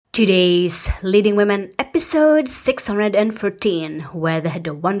Today's Leading Women, episode 614, with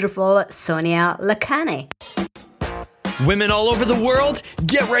the wonderful Sonia Lakhani. Women all over the world,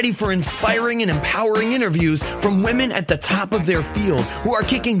 get ready for inspiring and empowering interviews from women at the top of their field who are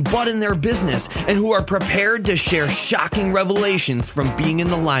kicking butt in their business and who are prepared to share shocking revelations from being in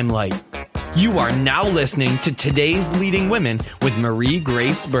the limelight. You are now listening to Today's Leading Women with Marie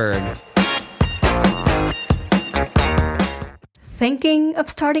Grace Berg. Thinking of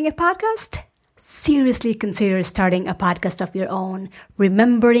starting a podcast? Seriously consider starting a podcast of your own,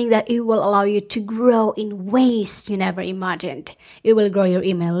 remembering that it will allow you to grow in ways you never imagined. It will grow your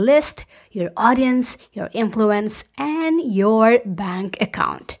email list, your audience, your influence, and your bank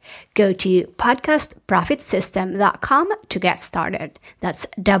account. Go to podcastprofitsystem.com to get started. That's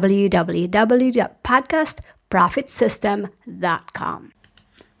www.podcastprofitsystem.com.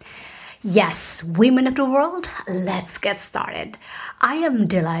 Yes, women of the world, let's get started. I am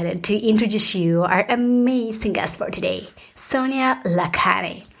delighted to introduce you our amazing guest for today, Sonia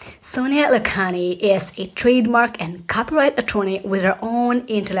Lakhani. Sonia Lakhani is a trademark and copyright attorney with her own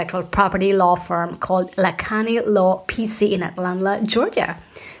intellectual property law firm called Lakhani Law PC in Atlanta, Georgia.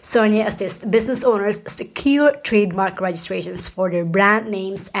 Sonia assists business owners secure trademark registrations for their brand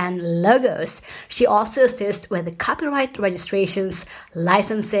names and logos. She also assists with the copyright registrations,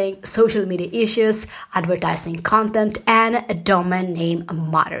 licensing, social media issues, advertising content, and domain name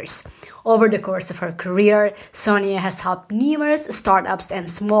matters. Over the course of her career, Sonia has helped numerous startups and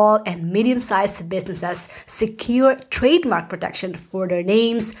small and medium-sized businesses secure trademark protection for their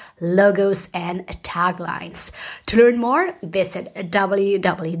names, logos, and taglines. To learn more, visit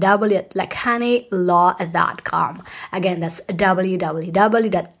www.lakhanilaw.com. Again, that's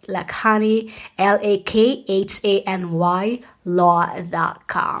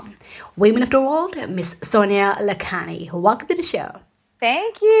www.lakhani.law.com. Women of the world, Miss Sonia Lakhani, welcome to the show.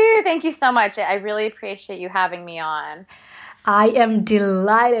 Thank you. Thank you so much. I really appreciate you having me on. I am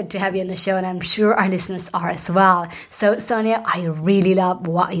delighted to have you on the show, and I'm sure our listeners are as well. So, Sonia, I really love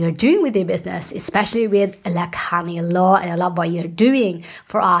what you're doing with your business, especially with Lakhani Law, and I love what you're doing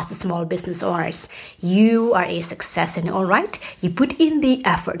for us small business owners. You are a success in your own right. You put in the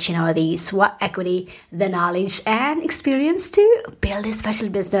effort, the sweat equity, the knowledge, and experience to build a special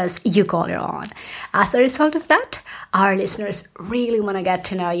business you call your own. As a result of that, our listeners really want to get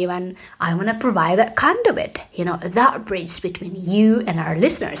to know you, and I want to provide that conduit, that bridge between you and our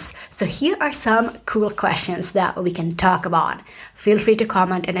listeners. So here are some cool questions that we can talk about. Feel free to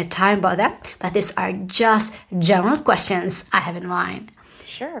comment anytime about them, but these are just general questions I have in mind.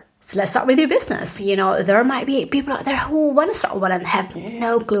 Sure. So let's start with your business. There might be people out there who want to start one and have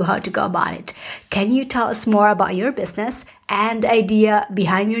no clue how to go about it. Can you tell us more about your business and the idea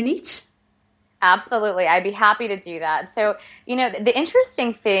behind your niche? Absolutely. I'd be happy to do that. So, the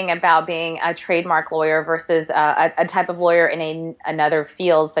interesting thing about being a trademark lawyer versus a type of lawyer in another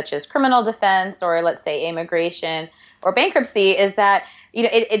field, such as criminal defense or let's say immigration or bankruptcy, is that,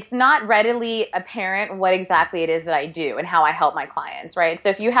 it's not readily apparent what exactly it is that I do and how I help my clients, right? So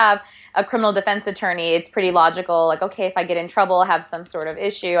if you have a criminal defense attorney, it's pretty logical, like, okay, if I get in trouble, have some sort of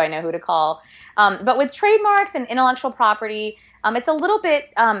issue, I know who to call. But with trademarks and intellectual property, it's a little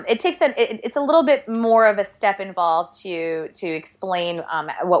bit. It's a little bit more of a step involved to explain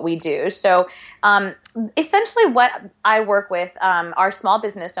what we do. So, essentially, what I work with are small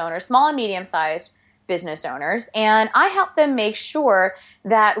business owners, small and medium-sized business owners, and I help them make sure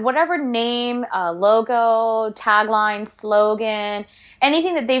that whatever name, logo, tagline, slogan,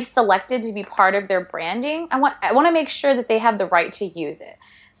 anything that they've selected to be part of their branding, I want to make sure that they have the right to use it.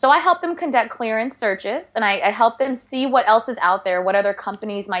 So I help them conduct clearance searches, and I help them see what else is out there, what other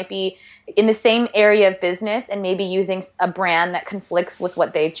companies might be in the same area of business and maybe using a brand that conflicts with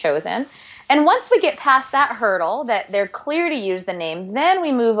what they've chosen. And once we get past that hurdle, that they're clear to use the name, then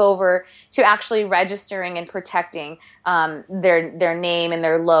we move over to actually registering and protecting their name and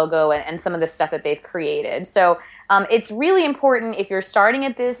their logo and some of the stuff that they've created. So it's really important if you're starting a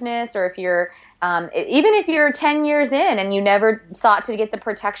business or if you're even if you're 10 years in and you never sought to get the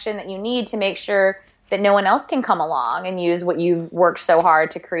protection that you need to make sure that no one else can come along and use what you've worked so hard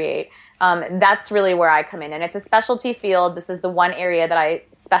to create. That's really where I come in. And it's a specialty field. This is the one area that I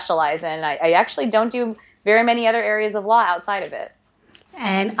specialize in. I actually don't do very many other areas of law outside of it.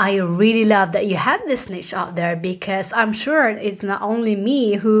 And I really love that you have this niche out there, because I'm sure it's not only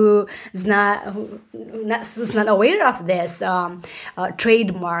me who's not aware of this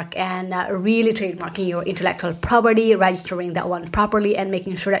trademark and really trademarking your intellectual property, registering that one properly, and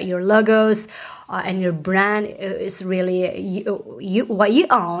making sure that your logos and your brand is really you what you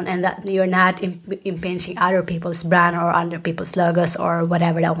own, and that you're not impinging other people's brand or other people's logos or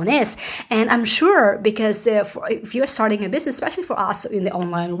whatever that one is. And I'm sure because if you're starting a business, especially for us in the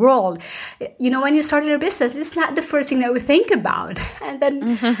online world, when you started a business, it's not the first thing that we think about. And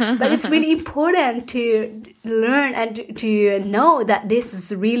then, but it's really important to learn and to know that this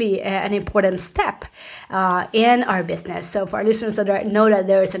is really an important step in our business. So for our listeners that know that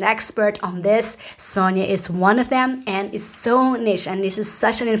there is an expert on this, Sonia is one of them, and it's so niche, and this is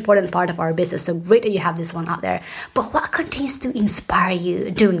such an important part of our business. So great that you have this one out there. But what continues to inspire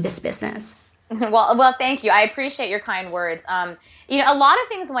you doing this business? Well, thank you. I appreciate your kind words. A lot of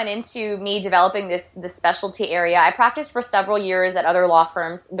things went into me developing this specialty area. I practiced for several years at other law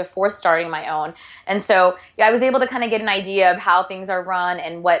firms before starting my own. And so I was able to kind of get an idea of how things are run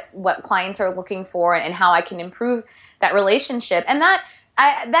and what clients are looking for and how I can improve that relationship. And that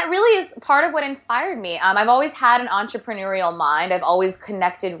really is part of what inspired me. I've always had an entrepreneurial mind. I've always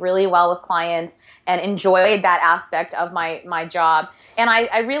connected really well with clients and enjoyed that aspect of my job. And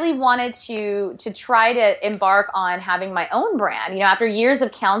I really wanted to try to embark on having my own brand. After years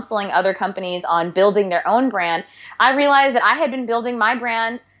of counseling other companies on building their own brand, I realized that I had been building my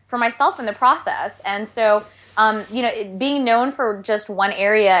brand for myself in the process. And so, being known for just one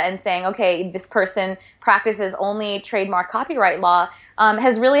area and saying, okay, this person practices only trademark copyright law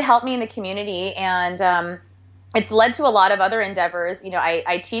has really helped me in the community. And it's led to a lot of other endeavors.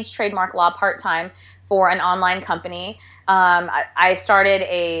 I teach trademark law part-time for an online company. I started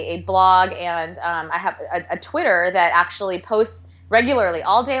a blog, and I have a Twitter that actually posts regularly,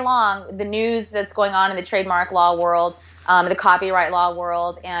 all day long, the news that's going on in the trademark law world, the copyright law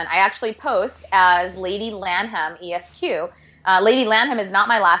world. And I actually post as Lady Lanham, ESQ. Lady Lanham is not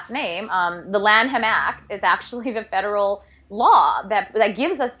my last name. The Lanham Act is actually the federal law that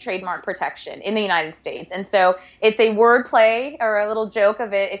gives us trademark protection in the United States. And so it's a wordplay or a little joke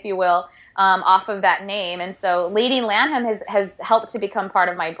of it, if you will, off of that name. And so Lady Lanham has helped to become part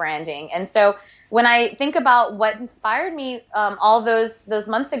of my branding. And so when I think about what inspired me all those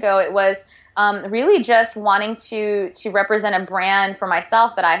months ago, it was really just wanting to represent a brand for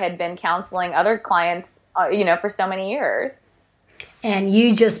myself that I had been counseling other clients, for so many years. And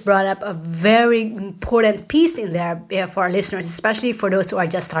you just brought up a very important piece in there for our listeners, especially for those who are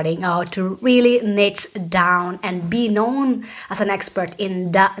just starting out, to really niche down and be known as an expert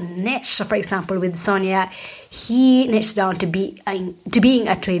in that niche. So for example, with Sonia, he niched down to being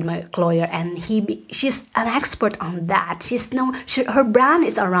a trademark lawyer, and she's an expert on that. Her brand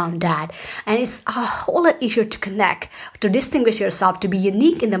is around that, and it's a whole lot easier to connect, to distinguish yourself, to be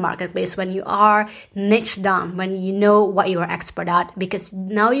unique in the marketplace when you are niched down, when you know what you are expert at, because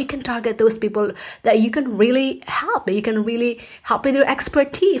now you can target those people that you can really help. You can really help with your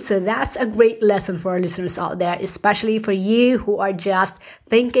expertise. So that's a great lesson for our listeners out there, especially for you who are just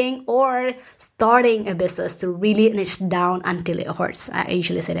thinking or starting a business, to really niche down until it hurts. I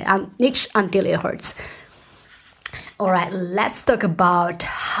usually say that, niche until it hurts. All right, let's talk about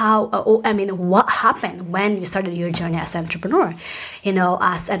what happened when you started your journey as an entrepreneur.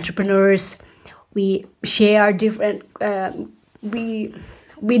 As entrepreneurs, we share different,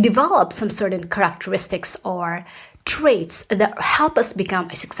 we develop some certain characteristics or traits that help us become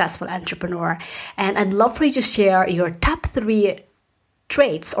a successful entrepreneur. And I'd love for you to share your top 3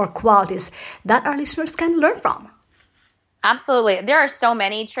 traits or qualities that our listeners can learn from. Absolutely. There are so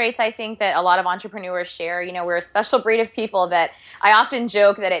many traits, I think, that a lot of entrepreneurs share. We're a special breed of people that I often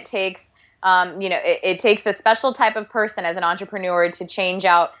joke that it takes, it takes a special type of person as an entrepreneur to change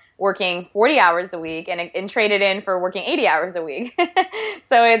out working 40 hours a week and trade it in for working 80 hours a week.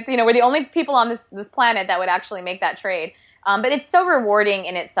 So it's, we're the only people on this planet that would actually make that trade. But it's so rewarding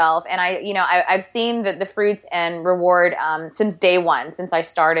in itself. And I've seen the fruits and reward since day one, since I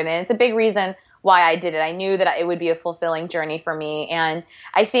started. And it's a big reason why I did it. I knew that it would be a fulfilling journey for me. And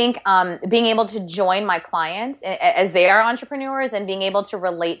I think being able to join my clients as they are entrepreneurs and being able to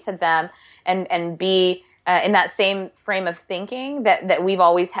relate to them and be in that same frame of thinking that we've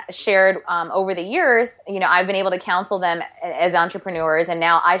always shared over the years, I've been able to counsel them as entrepreneurs, and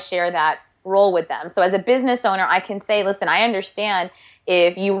now I share that role with them. So as a business owner, I can say, listen, I understand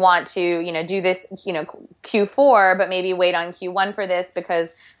if you want to, do this, Q4, but maybe wait on Q1 for this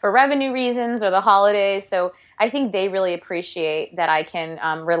because for revenue reasons or the holidays. So I think they really appreciate that I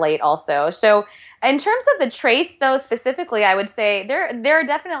can relate also. So in terms of the traits, though, specifically, I would say there are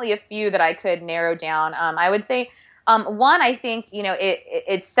definitely a few that I could narrow down. I would say one, I think,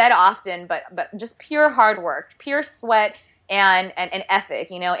 it's said often, but just pure hard work, pure sweat and ethic,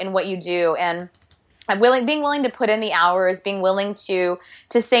 in what you do. And being willing to put in the hours, being willing to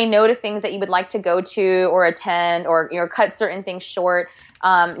say no to things that you would like to go to or attend, or cut certain things short.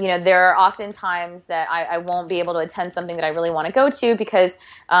 There are often times that I won't be able to attend something that I really want to go to because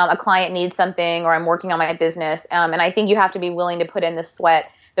a client needs something, or I'm working on my business. And I think you have to be willing to put in the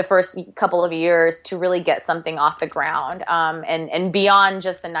sweat the first couple of years to really get something off the ground, and beyond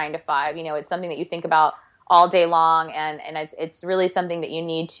just the 9 to 5. It's something that you think about all day long, and it's really something that you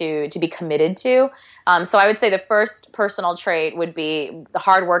need to be committed to. So I would say the first personal trait would be the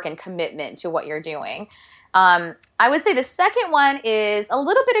hard work and commitment to what you're doing. I would say the second one is a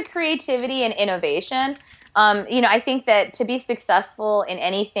little bit of creativity and innovation. I think that to be successful in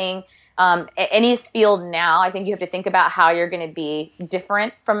anything, any field now, I think you have to think about how you're going to be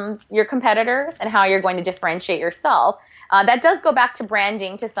different from your competitors and how you're going to differentiate yourself. That does go back to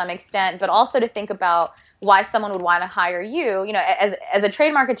branding to some extent, but also to think about why someone would want to hire you. As a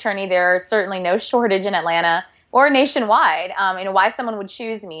trademark attorney, there's certainly no shortage in Atlanta or nationwide, why someone would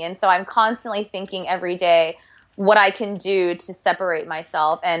choose me. And so I'm constantly thinking every day what I can do to separate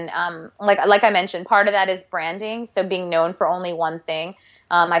myself. And like I mentioned, part of that is branding. So being known for only one thing,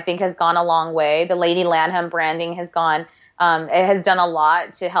 I think has gone a long way. The Lady Lanham branding has done a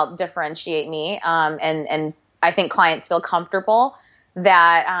lot to help differentiate me. And I think clients feel comfortable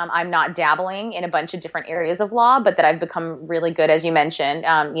that I'm not dabbling in a bunch of different areas of law, but that I've become really good, as you mentioned,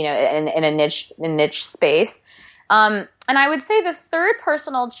 in a niche space. And I would say the third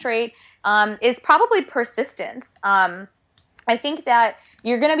personal trait is probably persistence. I think that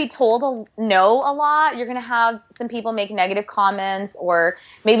you're going to be told no a lot. You're going to have some people make negative comments or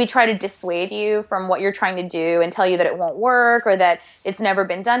maybe try to dissuade you from what you're trying to do and tell you that it won't work or that it's never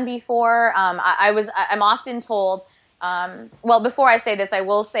been done before. I'm often told, before I say this, I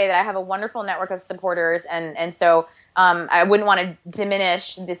will say that I have a wonderful network of supporters, and so I wouldn't want to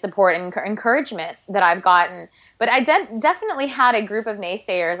diminish the support and encouragement that I've gotten. But I definitely had a group of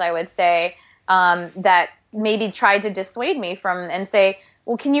naysayers, I would say, that maybe tried to dissuade me from and say,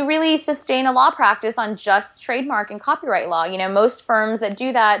 well, can you really sustain a law practice on just trademark and copyright law? Most firms that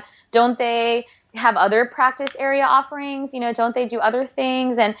do that, don't they have other practice area offerings? Don't they do other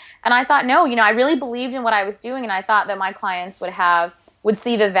things? And I thought, no, I really believed in what I was doing, and I thought that my clients would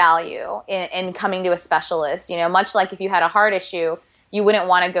see the value in coming to a specialist. Much like if you had a heart issue, you wouldn't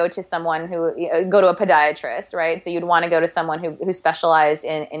want to go to someone go to a podiatrist, right? So you'd want to go to someone who specialized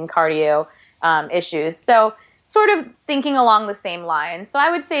in cardio issues. So sort of thinking along the same lines. So I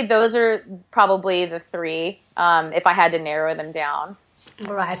would say those are probably the three, if I had to narrow them down.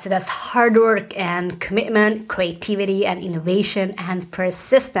 All right, so that's hard work and commitment, creativity and innovation and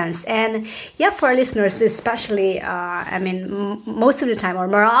persistence. And yeah, for our listeners, especially, most of the time or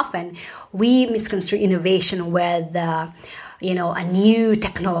more often, we misconstrue innovation with a new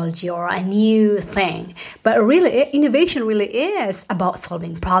technology or a new thing. But really, innovation really is about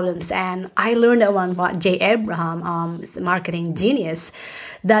solving problems. And I learned that one from Jay Abraham, is a marketing genius,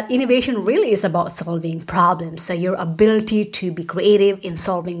 that innovation really is about solving problems. So your ability to be creative in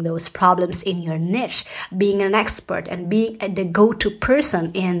solving those problems in your niche, being an expert and being the go-to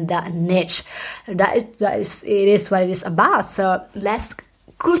person in that niche, it is what it is about. So let's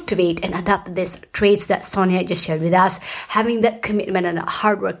cultivate and adapt these traits that Sonia just shared with us, having that commitment and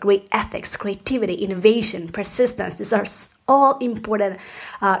hard work, great ethics, creativity, innovation, persistence. These are all important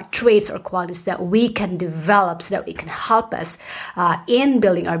traits or qualities that we can develop so that we can help us in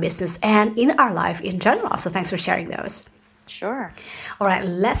building our business and in our life in general. So thanks for sharing those. Sure. All right,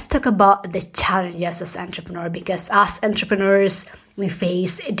 let's talk about the challenges as entrepreneur, because as entrepreneurs, we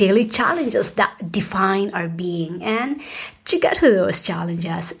face daily challenges that define our being. And to get to those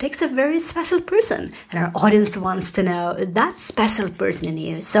challenges, it takes a very special person. And our audience wants to know that special person in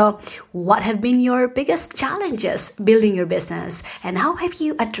you. So what have been your biggest challenges building your business? And how have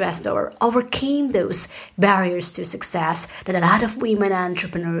you addressed or overcame those barriers to success that a lot of women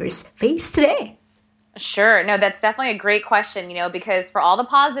entrepreneurs face today? Sure. No, that's definitely a great question, because for all the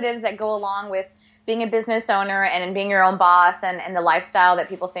positives that go along with being a business owner and being your own boss and the lifestyle that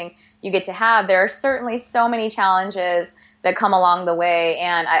people think you get to have, there are certainly so many challenges that come along the way.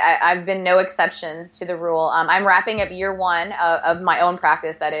 And I've been no exception to the rule. I'm wrapping up year one of my own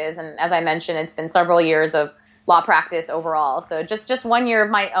practice, that is. And as I mentioned, it's been several years of law practice overall. So just 1 year of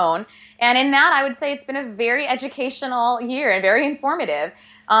my own. And in that, I would say it's been a very educational year and very informative.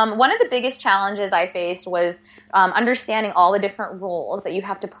 One of the biggest challenges I faced was understanding all the different roles that you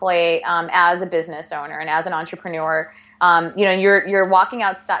have to play as a business owner and as an entrepreneur. You're walking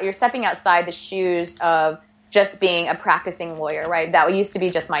outside, you're stepping outside the shoes of just being a practicing lawyer, right? That used to be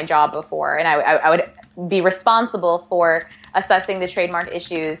just my job before, and I would be responsible for assessing the trademark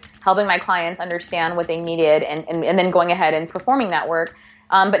issues, helping my clients understand what they needed, and then going ahead and performing that work.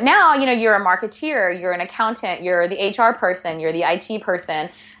 But now, you're a marketeer, you're an accountant, you're the HR person, you're the IT person.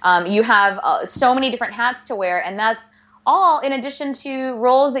 You have so many different hats to wear, and that's all in addition to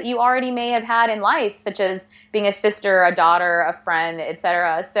roles that you already may have had in life, such as being a sister, a daughter, a friend,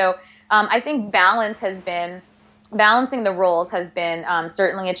 etc. So I think balancing the roles has been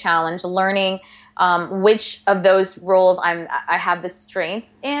certainly a challenge. Learning which of those roles I have the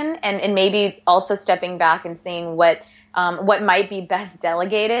strengths in, and maybe also stepping back and seeing what might be best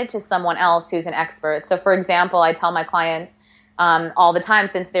delegated to someone else who's an expert. So, for example, I tell my clients all the time,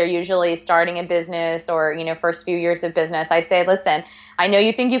 since they're usually starting a business or, first few years of business, I say, listen, I know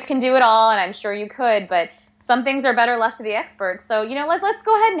you think you can do it all, and I'm sure you could, but some things are better left to the experts. So, let's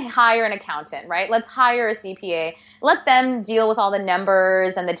go ahead and hire an accountant, right? Let's hire a CPA. Let them deal with all the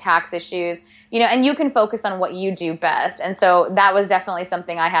numbers and the tax issues, and you can focus on what you do best. And so that was definitely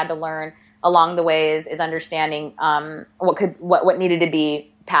something I had to learn along the way is understanding what needed to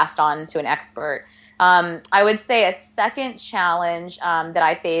be passed on to an expert. I would say a second challenge that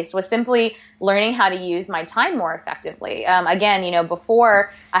I faced was simply learning how to use my time more effectively. Again,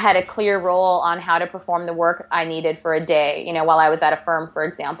 before I had a clear role on how to perform the work I needed for a day, while I was at a firm, for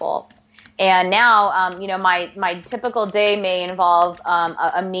example. And now, my typical day may involve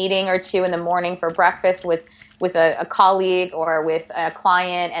a meeting or two in the morning for breakfast with a colleague or with a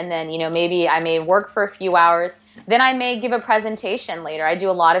client, and then, maybe I may work for a few hours. Then I may give a presentation later. I do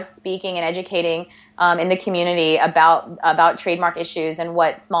a lot of speaking and educating in the community about trademark issues and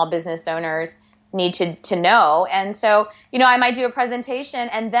what small business owners need to know. And so, I might do a presentation,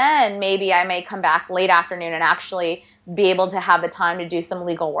 and then maybe I may come back late afternoon and actually be able to have the time to do some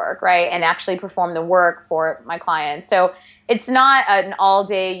legal work, right? And actually perform the work for my clients. So it's not an all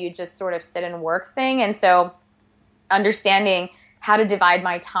day, you just sort of sit and work thing. And so understanding how to divide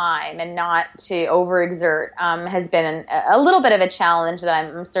my time and not to overexert has been a little bit of a challenge that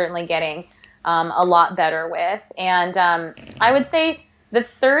I'm certainly getting a lot better with. And I would say the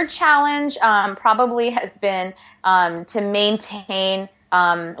third challenge probably has been to maintain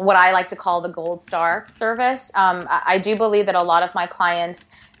what I like to call the gold star service. I do believe that a lot of my clients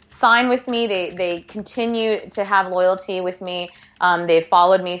sign with me. They continue to have loyalty with me. They've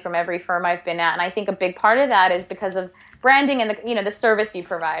followed me from every firm I've been at. And I think a big part of that is because of branding and the service you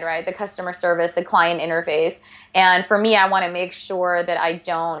provide, right? The customer service, the client interface. And for me, I want to make sure that I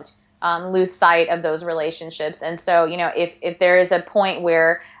don't lose sight of those relationships. And so, if there is a point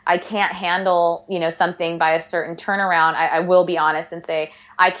where I can't handle, something by a certain turnaround, I will be honest and say,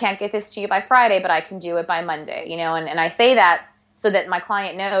 I can't get this to you by Friday, but I can do it by Monday, and I say that so that my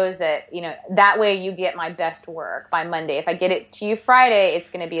client knows that, that way you get my best work by Monday. If I get it to you Friday, it's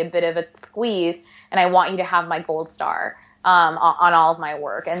going to be a bit of a squeeze, and I want you to have my gold star on all of my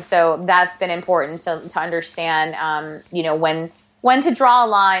work. And so that's been important to understand, when to draw a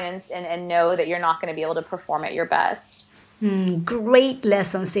line and know that you're not going to be able to perform at your best. Great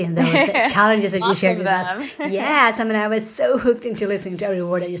lessons in those challenges that you shared with us. Yes, I was so hooked into listening to every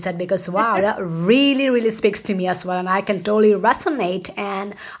word that you said, because wow, that really, really speaks to me as well, and I can totally resonate,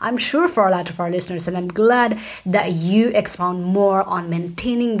 and I'm sure for a lot of our listeners, and I'm glad that you expound more on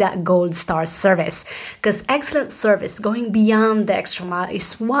maintaining that gold star service, because excellent service, going beyond the extra mile,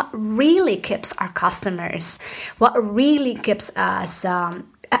 is what really keeps our customers, what really keeps us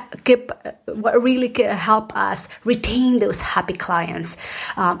what really can help us retain those happy clients.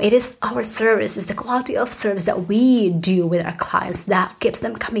 It is our service, it's the quality of service that we do with our clients that keeps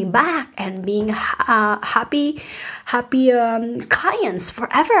them coming back and being happy clients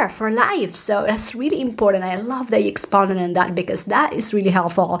forever, for life. So that's really important. I love that you expounded on that, because that is really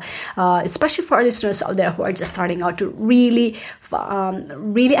helpful, especially for our listeners out there who are just starting out, to really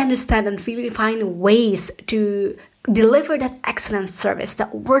understand and really find ways to deliver that excellent service,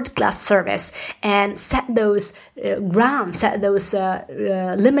 that world-class service, and set those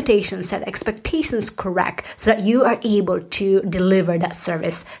limitations, set expectations correct, so that you are able to deliver that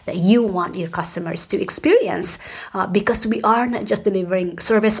service that you want your customers to experience. Because we are not just delivering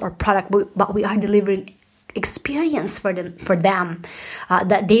service or product, but we are delivering experience for them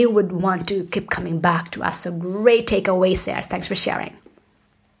that they would want to keep coming back to us. So great takeaways there. Thanks for sharing.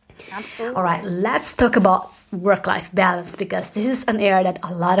 Absolutely. All right, let's talk about work-life balance, because this is an area that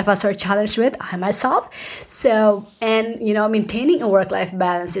a lot of us are challenged with, I myself. So, and maintaining a work-life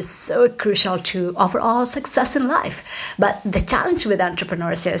balance is so crucial to overall success in life. But the challenge with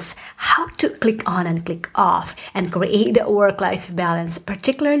entrepreneurs is how to click on and click off and create a work-life balance,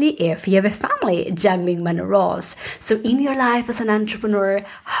 particularly if you have a family juggling many roles. So in your life as an entrepreneur,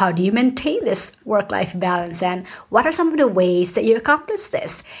 how do you maintain this work-life balance, and what are some of the ways that you accomplish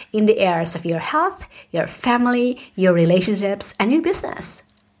this in the areas of your health, your family, your relationships, and your business?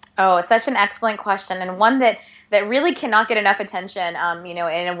 Oh, such an excellent question, and one that really cannot get enough attention.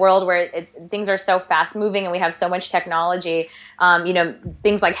 In a world where things are so fast moving and we have so much technology,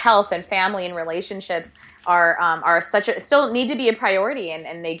 things like health and family and relationships are still need to be a priority,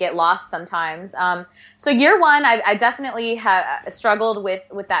 and they get lost sometimes. So year one, I definitely have struggled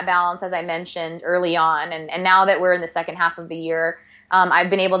with that balance, as I mentioned early on, and now that we're in the second half of the year, I've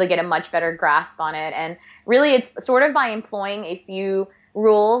been able to get a much better grasp on it. And really, it's sort of by employing a few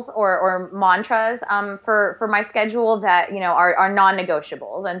rules or mantras for my schedule that are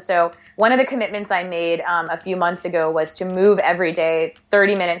non-negotiables. And so one of the commitments I made a few months ago was to move every day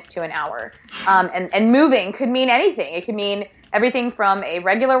 30 minutes to an hour. And moving could mean anything. It could mean everything from a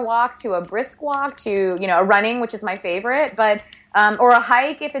regular walk to a brisk walk to a running, which is my favorite, but or a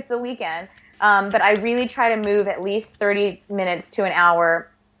hike if it's a weekend. But I really try to move at least 30 minutes to an hour.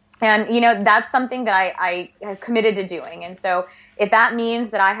 And, that's something that I have committed to doing. And so if that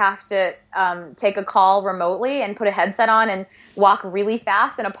means that I have to take a call remotely and put a headset on and walk really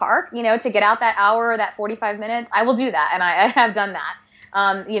fast in a park, to get out that hour or that 45 minutes, I will do that. And I have done that.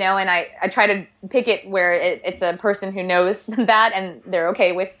 And I try to pick it where it's a person who knows that and they're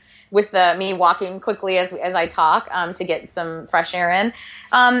okay with me walking quickly as I talk to get some fresh air in.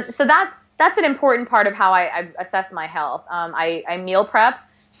 So that's an important part of how I assess my health. I meal prep,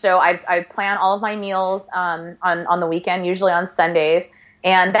 so I plan all of my meals on the weekend, usually on Sundays,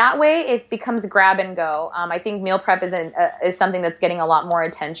 and that way it becomes grab and go. I think meal prep is something that's getting a lot more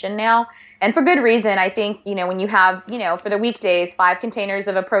attention now, and for good reason. I think when you have for the weekdays 5 containers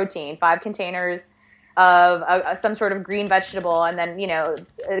of a protein, 5 containers of some sort of green vegetable, and then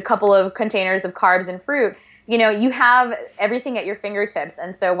a couple of containers of carbs and fruit. You have everything at your fingertips.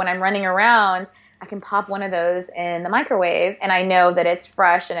 And so when I'm running around, I can pop one of those in the microwave and I know that it's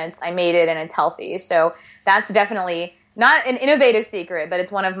fresh and I made it and it's healthy. So that's definitely not an innovative secret, but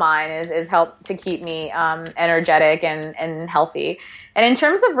it's one of mine is help to keep me energetic and healthy. And in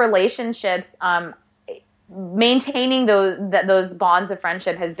terms of relationships, maintaining those bonds of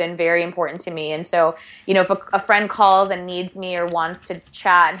friendship has been very important to me. And so, if a friend calls and needs me or wants to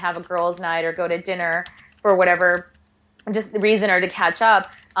chat and have a girls' night or go to dinner for whatever just reason or to catch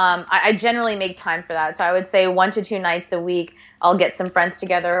up, I generally make time for that. So I would say 1 to 2 nights a week, I'll get some friends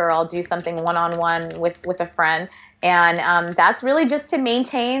together or I'll do something one-on-one with a friend. And that's really just to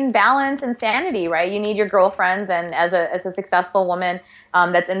maintain balance and sanity, right? You need your girlfriends, and as a successful woman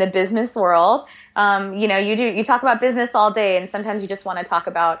that's in the business world, you talk about business all day, and sometimes you just want to talk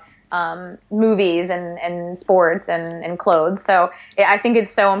about movies and sports and clothes. So I think it's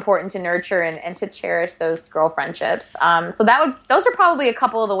so important to nurture and to cherish those girl friendships. So those are probably a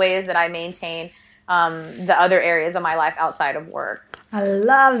couple of the ways that I maintain the other areas of my life outside of work. I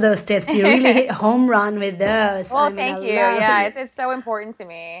love those tips. You really hit home run with those. Well, thank you. Yeah, it's so important to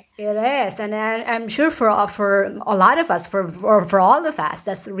me. It is, and I'm sure for a lot of us, for all of us,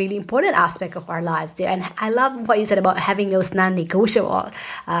 that's a really important aspect of our lives there. And I love what you said about having those non-negotiable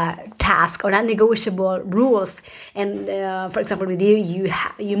tasks or non-negotiable rules. And for example, with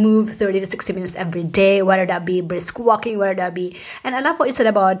you move 30 to 60 minutes every day, whether that be brisk walking, whether that be. And I love what you said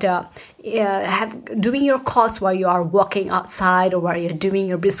about doing your calls while you are walking outside, or while you're doing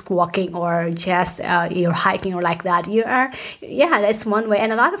your brisk walking, or just you're hiking or like that. That's one way.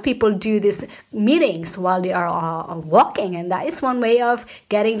 And a lot of people do these meetings while they are walking, and that is one way of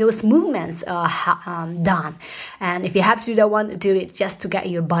getting those movements done. And if you have to do that one, do it just to get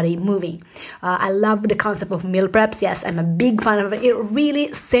your body moving. I love the concept of meal preps. Yes, I'm a big fan of it. It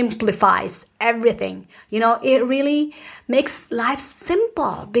really simplifies everything. It really makes life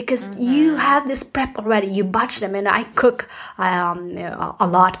simple because you have this prep already. You batch them, and I cook a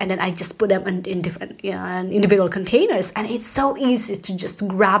lot, and then I just put them in different individual containers, and it's so easy to just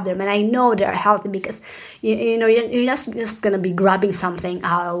grab them. And I know they're healthy because you're not just gonna be grabbing something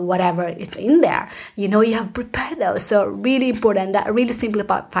whatever it's in there. You have prepared those. So really important. That really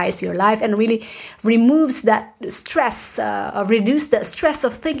simplifies your life and really removes that stress, reduce the stress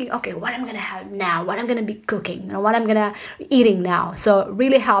of thinking, okay, what I'm gonna have now, what I'm gonna be cooking, what I'm gonna eating now. So it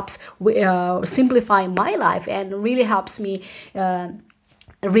really helps simplify my life, and really helps me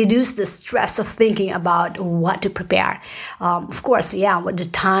reduce the stress of thinking about what to prepare. Of course, with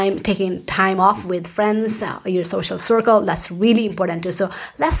the taking time off with friends, your social circle, that's really important too. So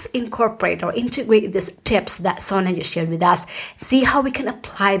let's incorporate or integrate these tips that Sonia just shared with us, see how we can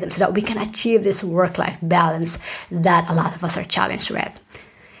apply them so that we can achieve this work-life balance that a lot of us are challenged with.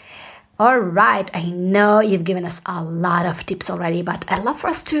 All right, I know you've given us a lot of tips already, but I'd love for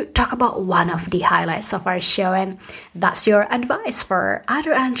us to talk about one of the highlights of our show, and that's your advice for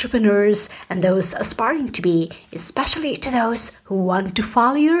other entrepreneurs and those aspiring to be, especially to those who want to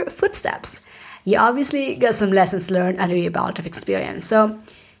follow your footsteps. You obviously got some lessons learned under your belt of experience, so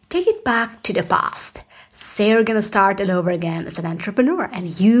take it back to the past. Say you're going to start all over again as an entrepreneur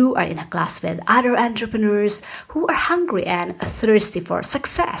and you are in a class with other entrepreneurs who are hungry and thirsty for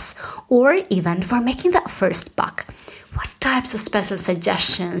success or even for making that first buck. What types of special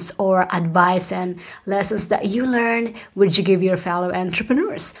suggestions or advice and lessons that you learned would you give your fellow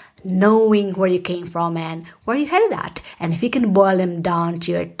entrepreneurs, knowing where you came from and where you headed at? And if you can boil them down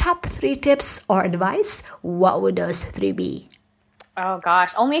to your top 3 tips or advice, what would those 3 be? Oh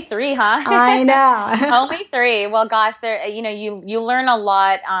gosh, only 3, huh? I know. Only 3. Well, gosh, there. You learn a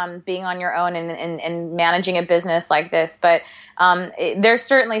lot being on your own and managing a business like this. But there's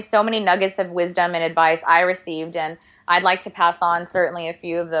certainly so many nuggets of wisdom and advice I received, and I'd like to pass on certainly a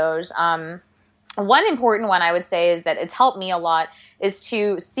few of those. One important one I would say is that it's helped me a lot is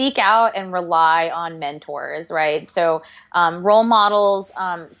to seek out and rely on mentors, right? So role models,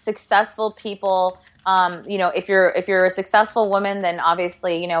 successful people. If you're a successful woman, then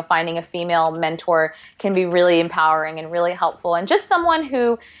obviously, finding a female mentor can be really empowering and really helpful. And just someone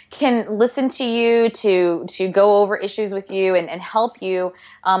who can listen to you, to go over issues with you and help you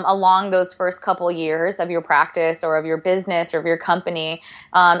along those first couple years of your practice or of your business or of your company.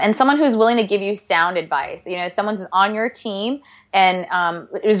 And someone who's willing to give you sound advice, someone who's on your team and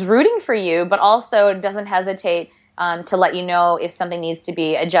is rooting for you, but also doesn't hesitate to let you know if something needs to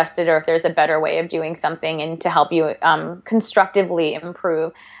be adjusted or if there's a better way of doing something and to help you constructively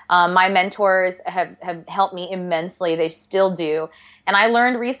improve. My mentors have helped me immensely. They still do. And I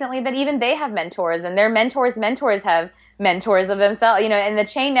learned recently that even they have mentors and their mentors have mentors of themselves, and the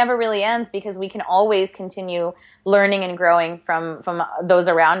chain never really ends because we can always continue learning and growing from those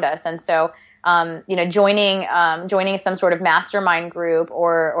around us. And so joining some sort of mastermind group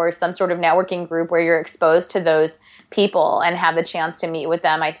or some sort of networking group where you're exposed to those people and have the chance to meet with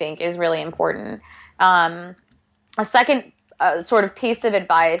them, I think is really important. A second sort of piece of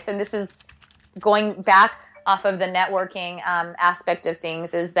advice, and this is going back off of the networking aspect of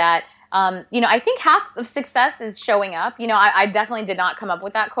things, is that I think half of success is showing up. I definitely did not come up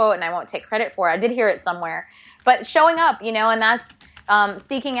with that quote, and I won't take credit for it. I did hear it somewhere, but showing up, and that's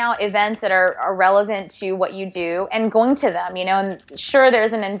seeking out events that are relevant to what you do and going to them, and sure,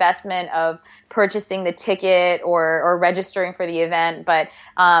 there's an investment of purchasing the ticket or registering for the event. But,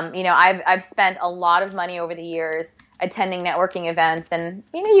 I've spent a lot of money over the years attending networking events and,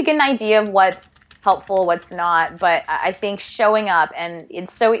 you get an idea of what's helpful, what's not. But I think showing up, and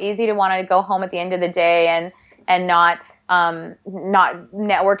it's so easy to want to go home at the end of the day and not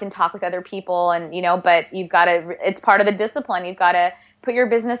network and talk with other people, and but you've got to, it's part of the discipline. You've got to put your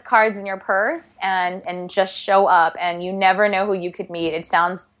business cards in your purse and just show up, and you never know who you could meet. It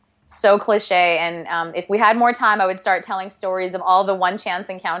sounds so cliche, and if we had more time, I would start telling stories of all the one chance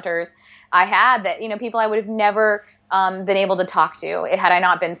encounters I had that people I would have never been able to talk to had I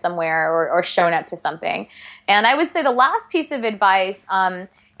not been somewhere or shown up to something. And I would say the last piece of advice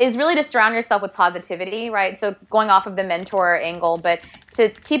is really to surround yourself with positivity, right? So going off of the mentor angle, but to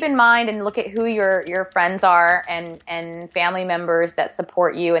keep in mind and look at who your friends are and family members that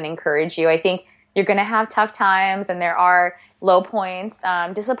support you and encourage you. I think you're going to have tough times, and there are low points,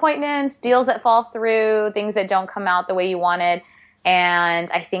 disappointments, deals that fall through, things that don't come out the way you wanted.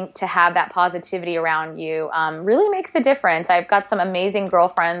 And I think to have that positivity around you really makes a difference. I've got some amazing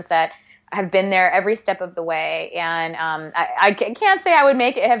girlfriends that have been there every step of the way, and I can't say I would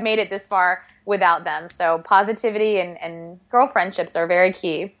have made it this far without them. So positivity and girl friendships are very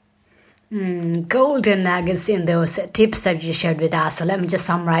key. Golden nuggets in those tips that you shared with us. So let me just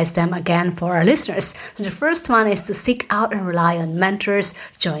summarize them again for our listeners. So the first one is to seek out and rely on mentors,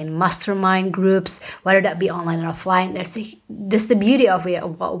 join mastermind groups, whether that be online or offline. This is the beauty of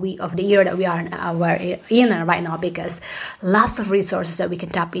the year that we're in right now, because lots of resources that we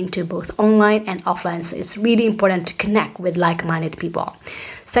can tap into both online and offline. So it's really important to connect with like-minded people.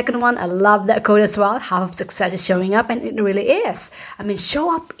 Second one, I love that quote as well. Half of success is showing up, and it really is. I mean,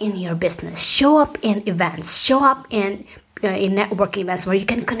 show up in your business, show up in events, show up in in networking events where you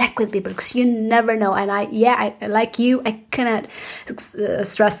can connect with people, because you never know. And I like you, I cannot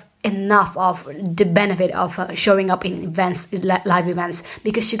stress enough of the benefit of showing up in events, live events,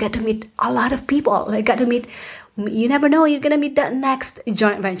 because you get to meet a lot of people. You never know, you're gonna meet that next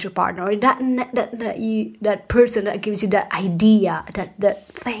joint venture partner, or that person that gives you that idea, that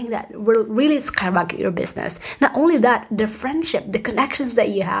thing that will really skyrocket your business. Not only that, the friendship, the connections that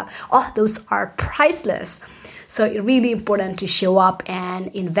you have, those are priceless. So it's really important to show up and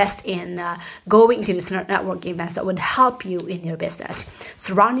invest in going to these networking events that would help you in your business.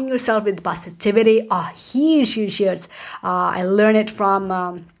 Surrounding yourself with positivity, huge. I learned it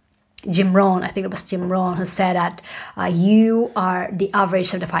from Jim Rohn. I think it was Jim Rohn who said that you are the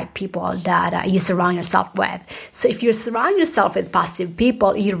average of the 5 people that you surround yourself with. So if you surround yourself with positive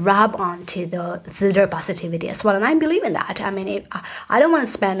people, you rub onto their positivity as well. And I believe in that. I mean, I don't want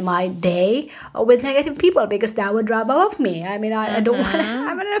to spend my day with negative people, because that would rub off me. I mean, I don't want to.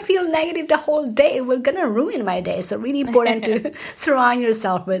 I'm gonna feel negative the whole day. We're gonna ruin my day. So really important to surround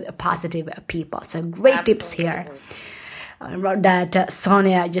yourself with positive people. So great tips here that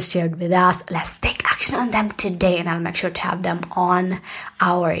Sonia just shared with us. Let's take action on them today, and I'll make sure to have them on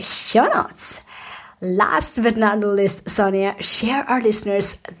our show notes. Last but not the least, Sonia, share our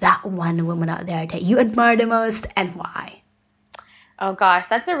listeners that one woman out there that you admire the most and why. Oh gosh,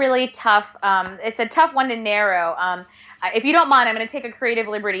 that's a really tough, it's a tough one to narrow. If you don't mind, I'm going to take a creative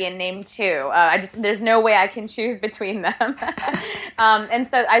liberty and name 2. There's no way I can choose between them. And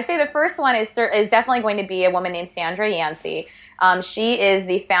so I'd say the first one is definitely going to be a woman named Sandra Yancey. She is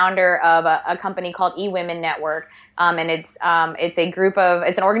the founder of a company called eWomen Network. And it's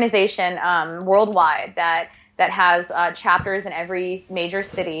an organization worldwide that has chapters in every major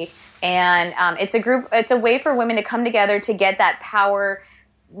city. And it's a way for women to come together to get that power,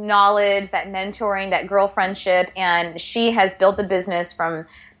 knowledge, that mentoring, that girl friendship. And she has built the business from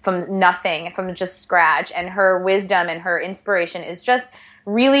nothing, from just scratch. And her wisdom and her inspiration is just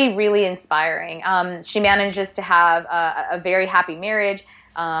really, really inspiring. She manages to have a very happy marriage,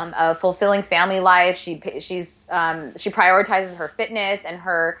 a fulfilling family life. She prioritizes her fitness and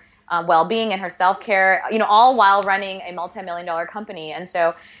her well-being and her self-care, all while running a multi-million-dollar company. And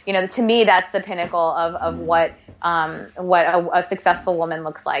so, to me, that's the pinnacle of what a successful woman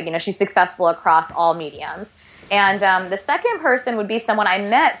looks like. She's successful across all mediums. And the second person would be someone I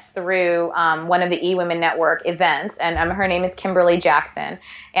met through one of the eWomen Network events, and her name is Kimberly Jackson,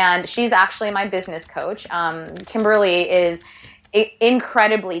 and she's actually my business coach. Kimberly is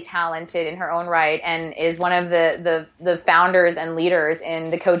incredibly talented in her own right, and is one of the founders and leaders in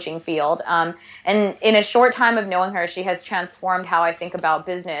the coaching field. And in a short time of knowing her, she has transformed how I think about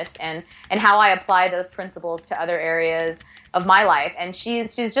business and how I apply those principles to other areas of my life. And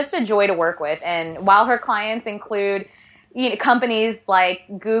she's just a joy to work with. And while her clients include companies like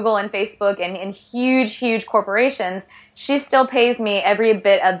Google and Facebook and huge corporations, she still pays me every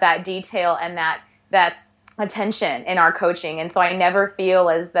bit of that detail and that attention in our coaching. And so I never feel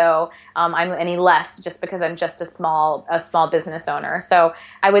as though I'm any less just because I'm just a small business owner. So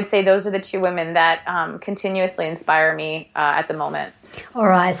I would say those are the 2 women that continuously inspire me at the moment. All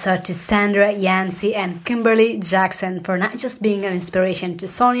right, so to Sandra Yancey and Kimberly Jackson for not just being an inspiration to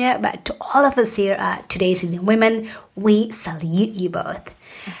Sonia, but to all of us here at Today's Leading Women, we salute you both.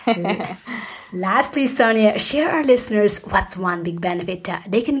 Lastly, Sonia, share our listeners what's one big benefit that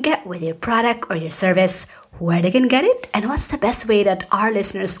they can get with your product or your service, where they can get it, and what's the best way that our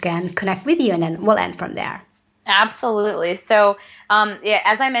listeners can connect with you, and then we'll end from there. Absolutely. So,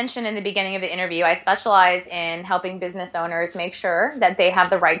 as I mentioned in the beginning of the interview, I specialize in helping business owners make sure that they have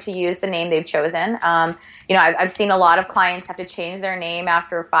the right to use the name they've chosen. I've seen a lot of clients have to change their name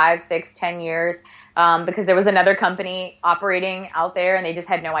after 5, 6, 10 years. Because there was another company operating out there and they just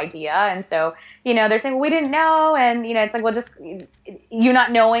had no idea. And so, they're saying, well, we didn't know. And, it's like, well, just you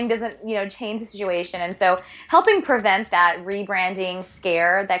not knowing doesn't, change the situation. And so helping prevent that rebranding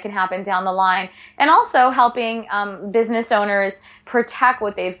scare that can happen down the line, and also helping business owners protect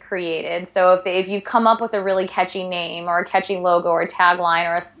what they've created. So if you've come up with a really catchy name or a catchy logo or a tagline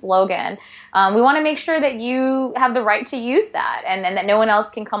or a slogan, we want to make sure that you have the right to use that and that no one else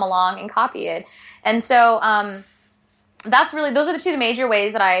can come along and copy it. And so those are the 2 major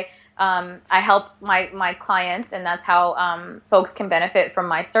ways that I help my clients, and that's how folks can benefit from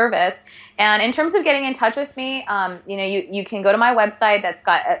my service. And in terms of getting in touch with me, you can go to my website that's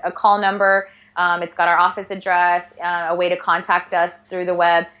got a call number. It's got our office address, a way to contact us through the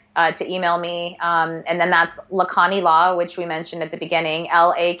web, to email me. And then that's Lakhani Law, which we mentioned at the beginning,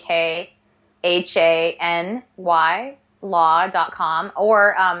 LAKHANY lacanilaw.com,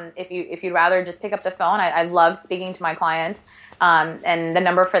 or if you'd rather just pick up the phone, I love speaking to my clients, and the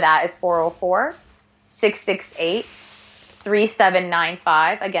number for that is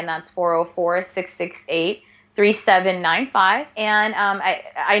 404-668-3795. Again, that's 404-668-3795. And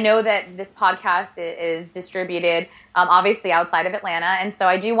I know that this podcast is distributed obviously outside of Atlanta, and so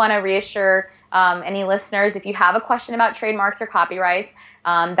I do want to reassure any listeners, if you have a question about trademarks or copyrights,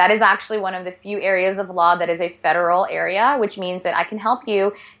 that is actually one of the few areas of law that is a federal area, which means that I can help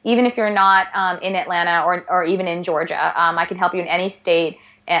you even if you're not in Atlanta or even in Georgia. I can help you in any state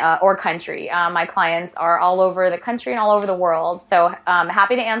or country. My clients are all over the country and all over the world, so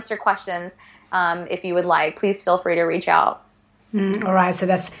happy to answer questions if you would like. Please feel free to reach out. All right, so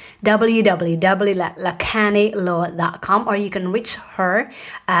that's www.lacanilaw.com, or you can reach her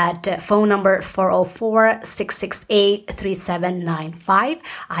at phone number 404-668-3795.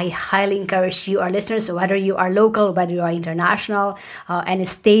 I highly encourage you, our listeners, whether you are local, whether you are international, any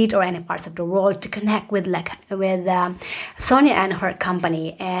state or any parts of the world, to connect with Sonia and her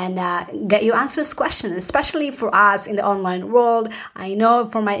company and get your answers questions, especially for us in the online world. I know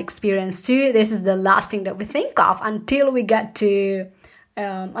from my experience too, this is the last thing that we think of until we get to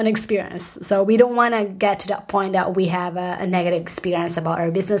an experience. So we don't want to get to that point that we have a negative experience about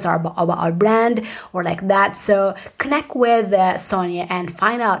our business or about our brand or like that. So connect with Sonia and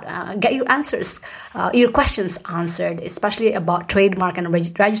find out, get your answers, your questions answered, especially about trademark and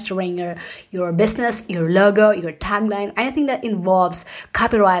registering your business, your logo, your tagline, anything that involves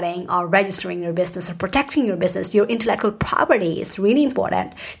copywriting or registering your business or protecting your business. Your intellectual property is really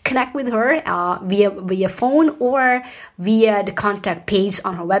important. Connect with her via phone or via the contact page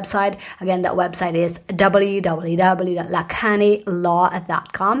on her website. Again, that website is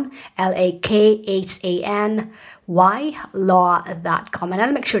www.lacanilaw.com, LAKHANY law.com, and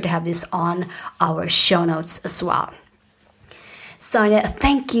I'll make sure to have this on our show notes as well. Sonia,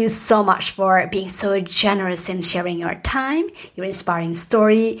 thank you so much for being so generous in sharing your time, your inspiring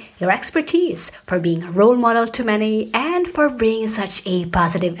story, your expertise, for being a role model to many, and for bringing such a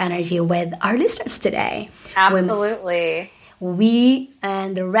positive energy with our listeners today. Absolutely. We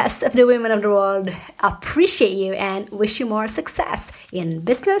and the rest of the women of the world appreciate you and wish you more success in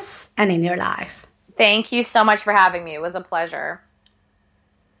business and in your life. Thank you so much for having me. It was a pleasure.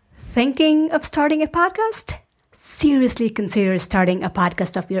 Thinking of starting a podcast? Seriously consider starting a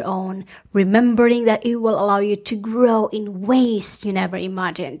podcast of your own, remembering that it will allow you to grow in ways you never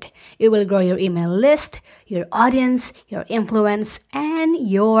imagined. It will grow your email list, your audience, your influence, and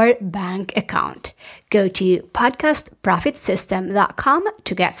your bank account. Go to podcastprofitsystem.com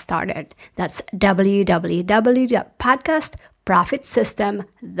to get started. That's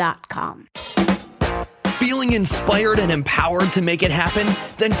www.podcastprofitsystem.com. Feeling inspired and empowered to make it happen?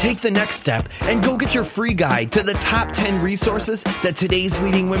 Then take the next step and go get your free guide to the top 10 resources that today's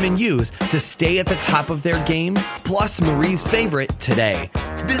leading women use to stay at the top of their game, plus Marie's favorite today.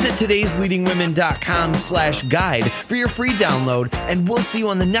 Visit today'sleadingwomen.com/guide for your free download, and we'll see you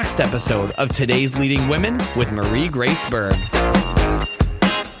on the next episode of Today's Leading Women with Marie Grace Berg.